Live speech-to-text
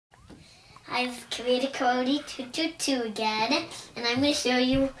Hi, this is Commander Cody 222 again, and I'm going to show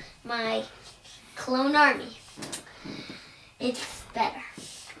you my clone army. It's better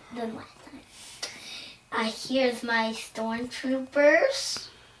than last time. Here's my stormtroopers.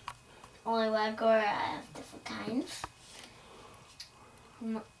 Only Wagor, I have different kinds.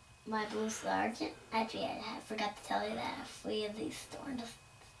 My blue sergeant. Actually, I forgot to tell you that I have 3 of these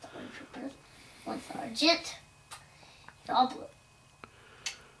stormtroopers. 1 sergeant. It's all blue.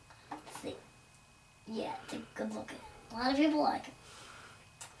 See. Yeah, it's a good looking. A lot of people like it.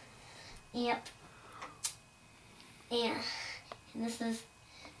 Yep. And this is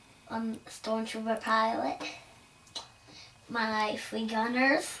Stormtrooper pilot. My 3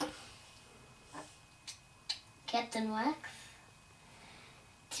 gunners. Captain Rex.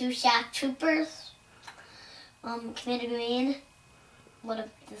 2 shock troopers. Commander Green. One of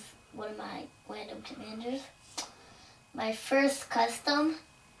my random commanders. My first custom.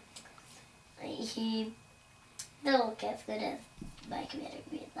 He doesn't look as good as my Commander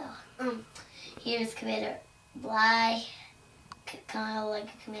Green though. Here's Commander Bly, kind of like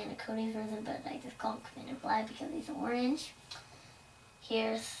a Commander Cody version, but I just call him Commander Bly because he's orange.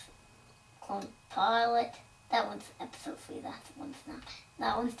 Here's Clone Pilot. That one's episode 3. That one's not.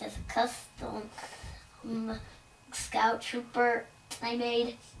 That one's just a custom Scout Trooper I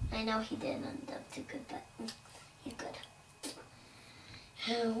made. I know he didn't end up too good, but he's good.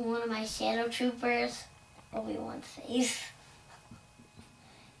 One of my Shadow Troopers, Obi-Wan says.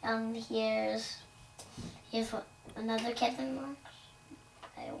 Here's another Captain Rex.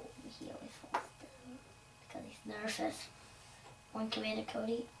 He always falls down because he's nervous. 1 Commander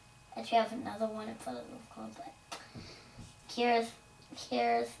Cody. Actually, I have another one in front of the clone, but here's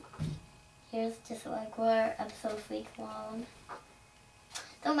just a regular episode 3 clone.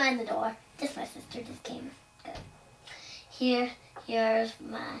 Don't mind the door. Just my sister just came. Good. Here's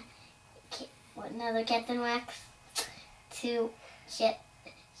my another Captain Rex, 2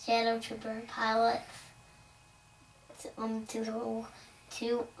 Shadow Trooper pilots, 2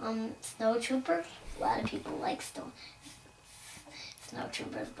 Snow Troopers. A lot of people like Snow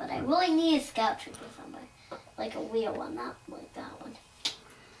Troopers, but I really need a Scout Trooper somewhere, like a real one, not like that one.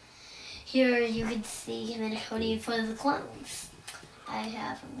 Here you can see him in Cody for the clones. I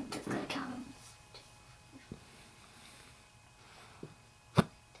have him with this good count.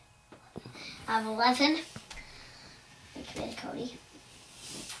 I have 11. Commander Cody.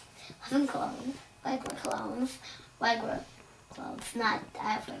 11 clones. Regular clones. Regular clones. Not, I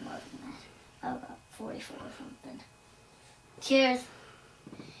have way more than that. I have about 44 or something. Here's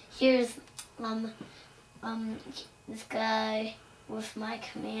this guy with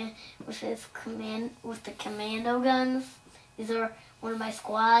the commando guns. These are one of my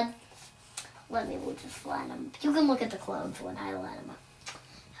squad. We'll just line them. You can look at the clones when I line them up.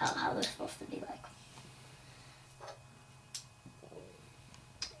 How they're supposed to be like.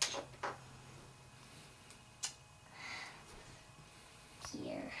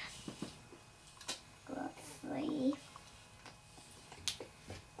 Here. Let's see.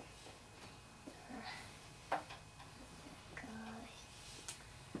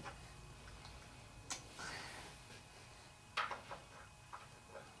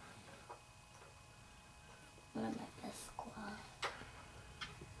 What am I this squad?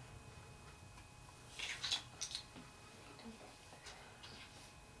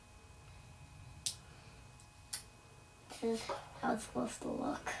 This is how it's supposed to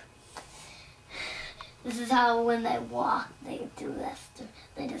look. This is how when they walk, they do this.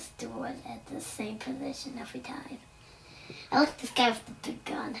 They just do it at the same position every time. I like this guy with the big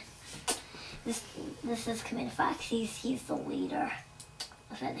gun. This is Commander Fox. He's the leader.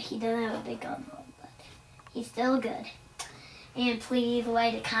 He doesn't have a big gun, but he's still good. And please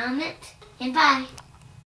write a comment, and bye.